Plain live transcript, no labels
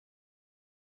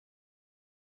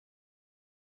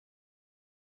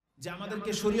যে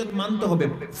আমাদেরকে শরীয়ত মানতে হবে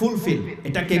ফুলফিল,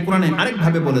 এটাকে কোরআনে আরেক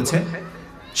ভাবে বলেছে।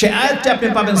 সে আয়াতটা আপনি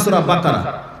পাবেন সূরা বাকারা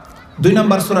 2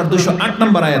 নম্বর সূরার 208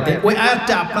 নম্বর আয়াতে। ওই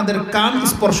আয়াতটা আপনাদের কান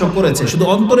স্পর্শ করেছে, শুধু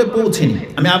অন্তরে পৌঁছেনি।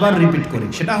 আমি আবার রিপিট করি,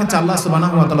 সেটা হচ্ছে আল্লাহ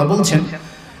সুবহানাহু ওয়া তাআলা বলছেন,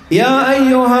 ইয়া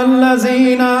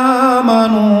আইয়ুহাল্লাযীনা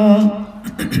আমানু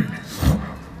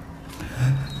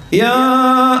يا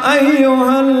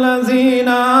أيها الذين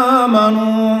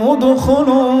آمنوا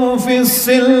ادخلوا في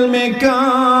السلم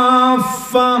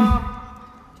كافة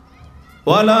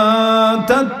ولا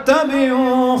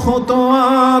تتبعوا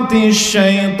خطوات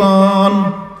الشيطان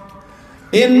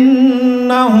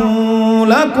إنه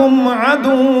لكم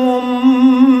عدو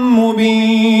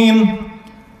مبين।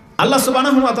 আল্লাহ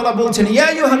সুবহানাহু ওয়া তাআলা বলছেন, ইয়া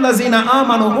আইয়ুহাল্লাযীনা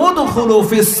আমানু উদখুলু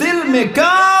ফিস সিলমি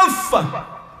কাফা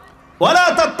ওয়ালা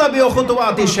তাত্তাবিউ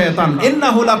খুতুওয়াতিশ শাইতান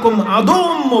ইন্নাহু লাকুম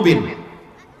আদুউম মুবিন।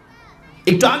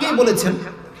 একটু আগেই বলেছেন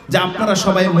যে আপনারা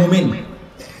সবাই মুমিন,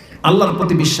 আল্লাহর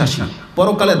প্রতি বিশ্বাসী,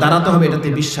 পরকালে দাঁড়াতে হবে এটাতে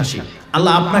বিশ্বাসী।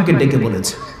 আল্লাহ আপনাকে ডেকে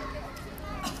বলেছে,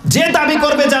 যে দাবি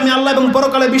করবে যে আমি আল্লাহ এবং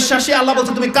পরকালে বিশ্বাসী, আল্লাহ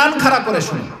বলছে তুমি কান খাড়া করে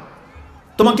শোনো।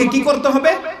 তোমাকে কি করতে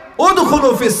হবে? উদখুলু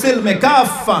ফিস সিলমি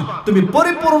কাফা, তুমি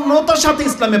পরিপূর্ণতার সাথে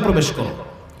ইসলামে প্রবেশ করো।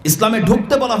 ইসলামে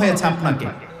ঢুকতে বলা হয়েছে আপনাকে,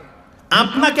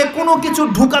 আপনাকে কোনো কিছু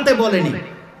ঢুকাতে বলেনি।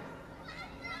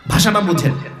 ভাষাটা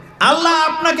বুঝেন, আল্লাহ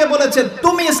আপনাকে বলেছে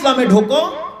তুমি ইসলামে ঢোকো।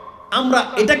 আমরা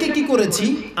এটাকে কি করেছি?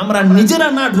 আমরা নিজেরা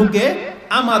না ঢুকে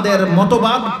আমাদের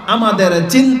মতবাদ, আমাদের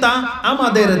চিন্তা,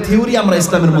 আমাদের থিওরি আমরা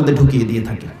ইসলামের মধ্যে ঢুকিয়ে দিয়ে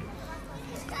থাকি।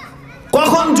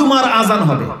 কখন জুমার আজান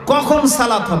হবে, কখন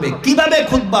সালাত হবে, কিভাবে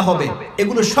খুতবা হবে,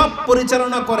 এগুলো সব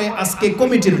পরিচালনা করে আজকে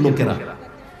কমিটির লোকেরা,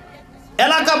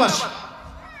 এলাকাবাসী।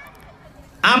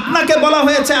 আপনাকে বলা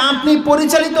হয়েছে আপনি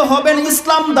পরিচালিত হবেন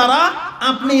ইসলাম দ্বারা,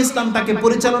 আপনি ইসলামটাকে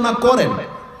পরিচালনা করেন।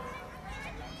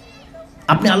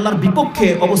 আপনি আল্লাহর বিপক্ষে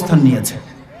অবস্থান নিয়েছেন।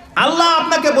 আল্লাহ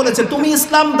আপনাকে বলেছে তুমি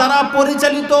ইসলাম দ্বারা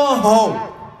পরিচালিত হও,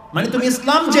 মানে তুমি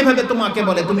ইসলাম যেভাবে তোমাকে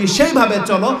বলে তুমি সেইভাবে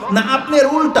চলো না, আপনি এর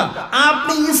উল্টা,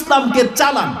 আপনি ইসলামকে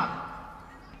চালান।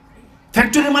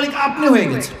 ফ্যাক্টরির মালিক আপনি হয়ে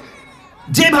গেছে,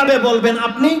 যেভাবে বলবেন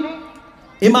আপনি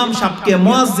ইমাম সাহেবকে,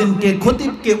 মুয়াজ্জিনকে,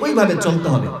 খতিবকে ওইভাবে চলতে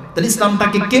হবে। তাহলে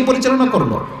ইসলামটাকে কে পরিচালনা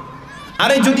করলো?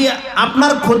 আরে যদি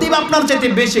আপনার খতিব আপনার চাইতে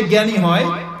বেশি জ্ঞানী হয়,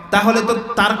 তাহলে তো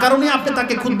তার কারণে আপনি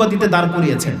তাকে খুতবা দিতে দাঁড়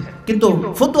করিয়েছেন। কিন্তু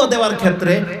ফতোয়া দেওয়ার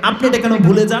ক্ষেত্রে আপনি এটা কেন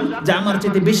ভুলে যান যে আমার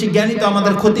চাইতে বেশি জ্ঞানী তো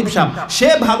আমাদের খতিব সাহেব, সে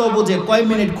ভালো বোঝে কয়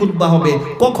মিনিট খুতবা হবে,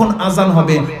 কখন আজান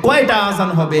হবে, কয়টা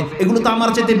আজান হবে, এগুলো তো আমার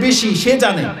চাইতে বেশি সে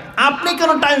জানে। আপনি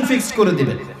কেন টাইম ফিক্স করে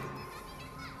দিবেন?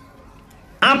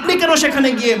 আপনি কেন সেখানে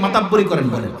গিয়ে মাতাব্বরি করেন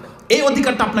বলেন? এই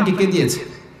অধিকারটা আপনাকে কে দিয়েছে?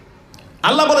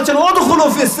 আল্লাহ বলেছেন উদখুলু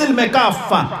ফিস সিলমি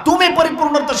কাফা, তুমি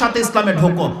পরিপূর্ণতার সাথে ইসলামে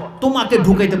ঢোকো। তোমাকে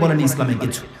ঢুকাইতে বলেনি ইসলামে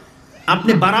কিছু।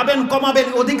 আপনি বাড়াবেন কমাবেন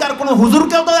অধিকার কোনো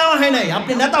হুজুরকেও দেওয়া হয় নাই।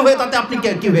 আপনি নেতা হয়ে তাতে আপনি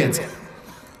কি হয়েছে?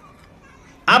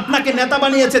 আপনাকে নেতা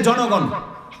বানিয়েছে জনগণ।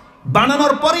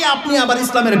 বানানোর পরে আপনি আবার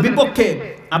ইসলামের বিপক্ষে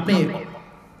আপনি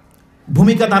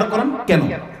ভূমিকা ধারণ করেন কেন?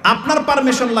 আপনার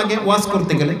পারমিশন লাগে ওয়াজ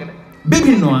করতে গেলে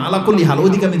বিভিন্ন আলাকুল্লি হাল,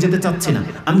 ওইদিকে আমি যেতে চাচ্ছি না।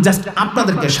 আমি জাস্ট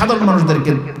আপনাদেরকে, সাধারণ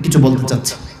মানুষদেরকে কিছু বলতে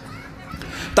চাচ্ছি।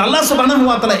 আল্লাহ সুবহানাহু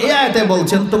ওয়া তাআলা এই আয়াতে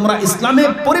বলছেন তোমরা ইসলামে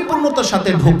পরিপূর্ণতার সাথে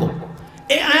ঢোকো।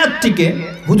 এই আয়াতটিকে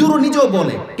হুজুরও নিজেও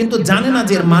বলে, কিন্তু জানে না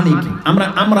যে এর মানে কি।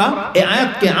 আমরা এই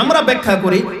আয়াতকে আমরা ব্যাখ্যা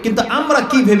করি, কিন্তু আমরা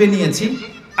কি ভেবে নিয়েছি?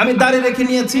 আমি দাড়ি রেখে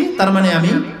নিয়েছি, তার মানে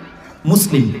আমি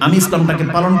মুসলিম, আমি ইসলামটাকে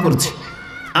পালন করছি।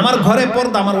 আমার ঘরে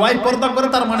পর্দা, আমার ওয়াইফ পর্দা করে,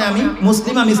 তার মানে আমি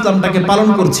মুসলিম, আমি ইসলামটাকে পালন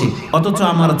করছি। অথচ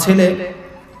আমার ছেলে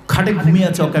খাটে ঘুমিয়ে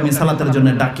আছে, ওকে আমি সালাতের জন্য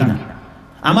ডাকি না।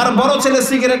 আমার বড় ছেলে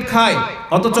সিগারেট খায়,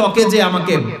 অথচ ওকে যে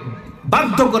আমাকে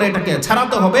বাধ্য করে এটাকে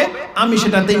ছাড়াতে হবে, আমি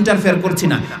সেটাতে ইন্টারফেয়ার করছি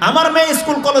না। আমার মেয়ে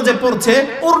স্কুল কলেজে পড়ছে,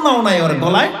 ওড়নাও নাই ওর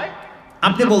গলায়,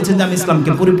 আপনি বলছেন যে আমি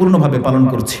ইসলামকে পরিপূর্ণভাবে পালন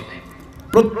করছি।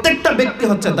 প্রত্যেকটা ব্যক্তি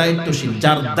হচ্ছে দায়িত্বশীল।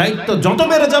 যার দায়িত্ব যত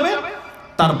বেড়ে যাবে,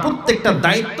 তার প্রত্যেকটা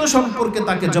দায়িত্ব সম্পর্কে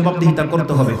তাকে জবাবদিহিতা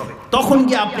করতে হবে। তখন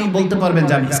গিয়ে আপনি বলতে পারবেন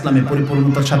যে আমি ইসলামে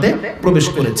পরিপূর্ণতার সাথে প্রবেশ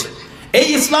করেছি। এই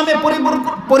ইসলামে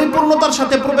পরিপূর্ণতার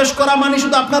সাথে প্রবেশ করা মানে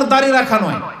শুধু আপনার দাড়ি রাখা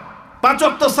নয়, 5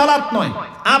 ওয়াক্ত সালাত নয়।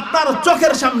 আপনার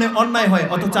চোখের সামনে অন্যায় হয়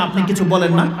অথচ আপনি কিছু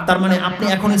বলেন না, তার মানে আপনি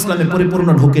এখন ইসলামে পরিপূর্ণ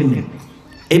ঢোকেননি।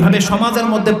 এইভাবে সমাজের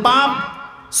মধ্যে পাপ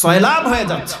সয়লাব হয়ে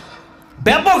যাচ্ছে,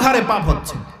 ব্যাপক হারে পাপ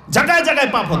হচ্ছে, জায়গায়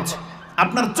জায়গায় পাপ হচ্ছে।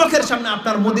 আপনার চোখের সামনে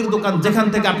আপনার মুদির দোকান, যেখান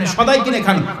থেকে আপনি সদাই কিনে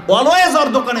খান, অলওয়েজ ওর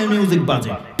দোকানে মিউজিক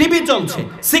বাজে, টিভি চলছে,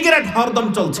 সিগারেট হরদম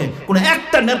চলছে। কোন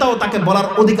একটা নেতাও তাকে বলার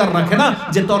অধিকার রাখে না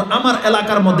যে তোর আমার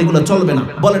এলাকার মধ্যে এগুলো চলবে না।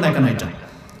 বলে না কেন এটা?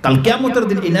 কাল কিয়ামতের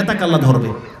দিন এই নেতাকে আল্লাহ ধরবে।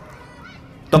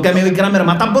 তোকে আমি ওই গ্রামের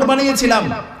মাতাব্বর বানিয়েছিলাম,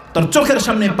 তোর চোখের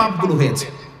সামনে পাপগুলো হয়েছে,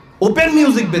 ওপেন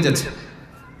মিউজিক বেজেছে,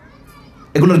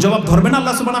 এগুলোর জবাব ধরবে না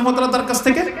আল্লাহ সুবহানাহু ওয়া তাআলা তার কাছ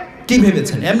থেকে? কি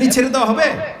ভেবেছেন এমনি ছেড়ে দেওয়া হবে?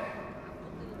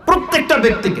 প্রত্যেক প্রত্যেকটা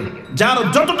ব্যক্তিকে যার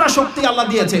যতটা শক্তি আল্লাহ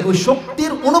দিয়েছে ওই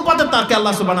শক্তির অনুপাতে তাকে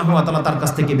আল্লাহ সুবহানাহু ওয়া তাআলা তার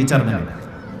কাছ থেকে বিচার নেবেন।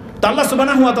 তো আল্লাহ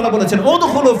সুবহানাহু ওয়া তাআলা বলেছেন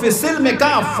উদখুলু ফিস সিলমি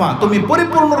কাফা, তুমি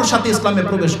পরিপূর্ণর সাথে ইসলামে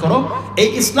প্রবেশ করো। এই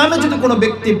ইসলামে যদি কোনো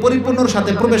ব্যক্তি পরিপূর্ণর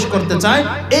সাথে প্রবেশ করতে চায়,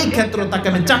 এই ক্ষেত্রে তাকে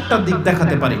আমি চারটা দিক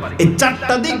দেখাতে পারি। এই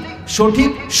চারটা দিক সঠিক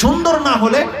সুন্দর না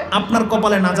হলে আপনার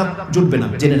কপালে নাজাত জুটবে না,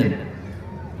 জেনে নেন।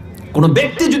 কোনো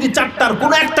ব্যক্তি যদি চারটার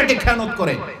কোনো একটাকে খেয়ানত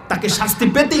করে তাকে শাস্তি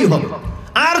পেতেই হবে।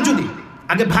 আর যদি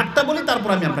আগে ভাগটা বলি তারপর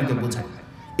আমি আপনাকে বোঝাই।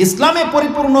 ইসলামে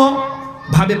পরিপূর্ণ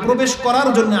ভাবে প্রবেশ করার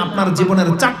জন্য আপনার জীবনের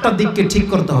চারটা দিককে ঠিক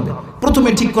করতে হবে। প্রথমে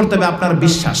ঠিক করতে হবে আপনার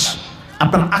বিশ্বাস,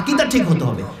 আপনার আকীদা ঠিক হতে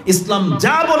হবে। ইসলাম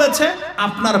যা বলেছে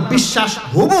আপনার বিশ্বাস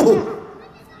হুবহু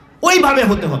ওইভাবে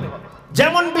হতে হবে।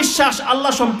 যেমন বিশ্বাস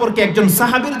আল্লাহ সম্পর্কে একজন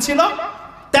সাহাবীর ছিল,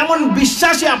 তেমন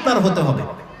বিশ্বাসই আপনার হতে হবে।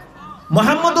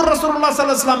 মুহাম্মদুর রাসূলুল্লাহ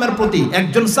সাল্লাল্লাহু আলাইহি ওয়াসাল্লামের প্রতি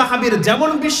একজন সাহাবীর যেমন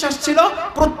বিশ্বাস ছিল,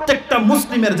 প্রত্যেকটা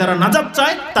মুসলিমের যারা নাজাত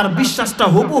চায় তার বিশ্বাসটা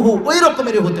হুবহু ওই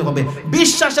রকমেরই হতে হবে।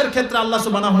 বিশ্বাসের ক্ষেত্রে আল্লাহ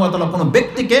সুবহানাহু ওয়া তাআলা কোনো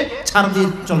ব্যক্তিকে ছাড় দিয়ে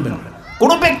চলবে না,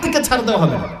 কোনো ব্যক্তিকে ছাড় দেওয়া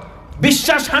হবে না।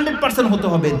 বিশ্বাস 100% হতে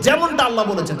হবে, যেমনটা আল্লাহ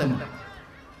বলেছে তেমন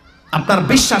আপনার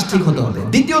বিশ্বাস ঠিক হতে হবে।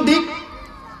 দ্বিতীয় দিক,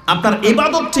 আপনার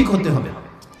ইবাদত ঠিক হতে হবে।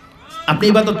 আপনি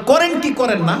ইবাদত করেন কি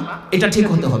করেন না এটা ঠিক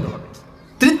হতে হবে।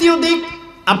 তৃতীয় দিক,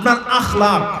 আপনার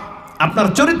আখলাক, আপনার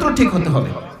চরিত্র ঠিক হতে হবে।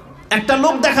 একটা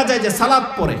লোক দেখা যায় যে সালাত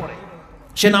পড়ে,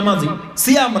 সে নামাজি,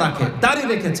 সিয়াম রাখে, দাড়ি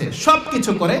রেখেছে,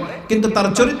 সবকিছু করে, কিন্তু তার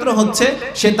চরিত্র হচ্ছে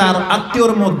সে তার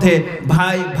আত্মীয়র মধ্যে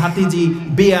ভাই, ভাতিজি,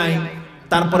 বেয়াই,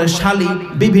 তারপরে শালি,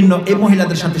 বিভিন্ন এই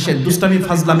মহিলাদের সাথে সে দুষ্টামি,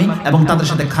 ফাজলামি এবং তাদের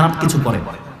সাথে খারাপ কিছু করে,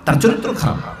 তার চরিত্র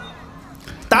খারাপ।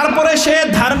 তারপরে সে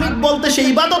ধার্মিক বলতে সে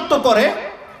ইবাদত তো করে,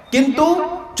 কিন্তু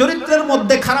চরিত্রের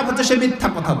মধ্যে খারাপ হচ্ছে সে মিথ্যা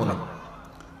কথা বলে।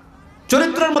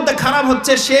 চরিত্রের মধ্যে খারাপ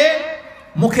হচ্ছে সে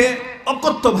মুখে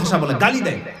অকথ্য ভাষা বলে, গালি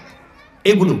দেয়।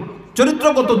 এগুলো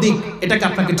চরিত্রগত দিক, এটাকে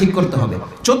আপনাকে ঠিক করতে হবে।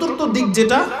 চতুর্থ দিক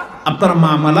যেটা আপনার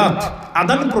মামালাত,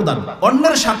 আদান প্রদান,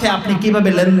 অন্যের সাথে আপনি কিভাবে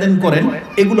লেনদেন করেন,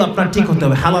 এগুলো আপনার ঠিক হতে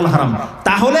হবে, হালাল হারাম।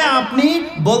 তাহলে আপনি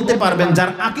বলতে পারবেন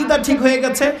যার আকীদা ঠিক হয়ে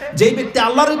গেছে, যেই ব্যক্তি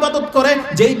আল্লাহর ইবাদত করে,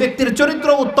 যেই ব্যক্তির চরিত্র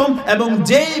উত্তম এবং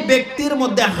যেই ব্যক্তির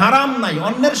মধ্যে হারাম নাই,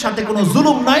 অন্যের সাথে কোনো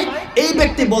জুলুম নাই, এই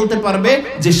ব্যক্তি বলতে পারবে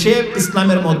যে সে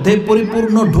ইসলামের মধ্যে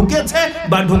পরিপূর্ণ ঢুকেছে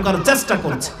বা ঢোকার চেষ্টা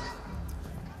করছে।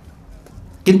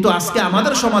 কিন্তু আজকে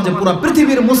আমাদের সমাজে পুরো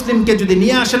পৃথিবীর মুসলিমকে যদি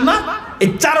নিয়ে আসেন না, এই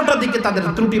চারটা দিকে তাদের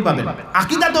ত্রুটি পাবেন।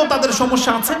 আকীদাতেও তাদের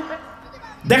সমস্যা আছে।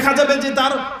 দেখা যাবে যে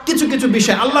তার কিছু কিছু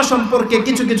বিষয়, আল্লাহ সম্পর্কে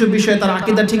কিছু কিছু বিষয়ে তার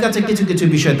আকীদা ঠিক আছে, কিছু কিছু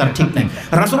বিষয়ে তার ঠিক নাই।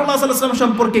 রাসূলুল্লাহ সাল্লাল্লাহু আলাইহি ওয়াসাল্লাম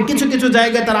সম্পর্কে কিছু কিছু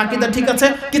জায়গায় তার আকীদা ঠিক আছে,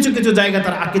 কিছু কিছু জায়গায়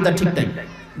তার আকীদা ঠিক নাই,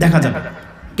 দেখা যাবে।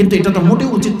 কিন্তু এটা তো মোটেও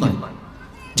উচিত নয়।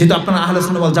 যেহেতু আপনারা আহলে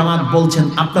সুন্নাহ ওয়াল জামাত বলছেন,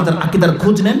 আপনাদের আকীদার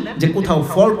খোঁজ নেন যে কোথাও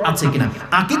ফল্ট আছে কিনা।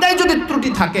 আকীদায় যদি ত্রুটি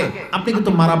থাকে আপনি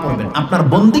কিন্তু মারা পড়বেন, আপনার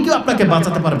বন্দিকেও আপনাকে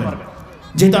বাঁচাতে পারবেন না।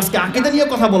 যেহেতু আজকে আকীদা নিয়ে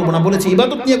কথা বলবো না, বলেছি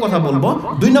ইবাদত নিয়ে কথা বলবো।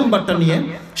 2 নম্বরটা নিয়ে,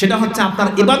 সেটা হচ্ছে আপনার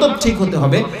ইবাদত ঠিক হতে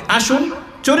হবে। আসুন,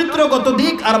 চরিত্রগত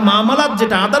দিক আর মামালাত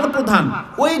যেটা আদান প্রদান,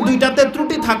 ওই দুইটাতে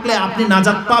ত্রুটি থাকলে আপনি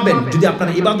নাজাত পাবেন যদি আপনার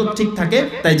ইবাদত ঠিক থাকে।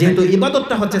 তাই যেহেতু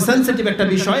ইবাদতটা হচ্ছে সেনসিটিভ একটা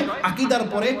বিষয় আকীদার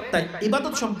পরে, তাই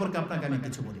ইবাদত সম্পর্কে আপনাকে আমি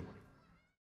কিছু বলি।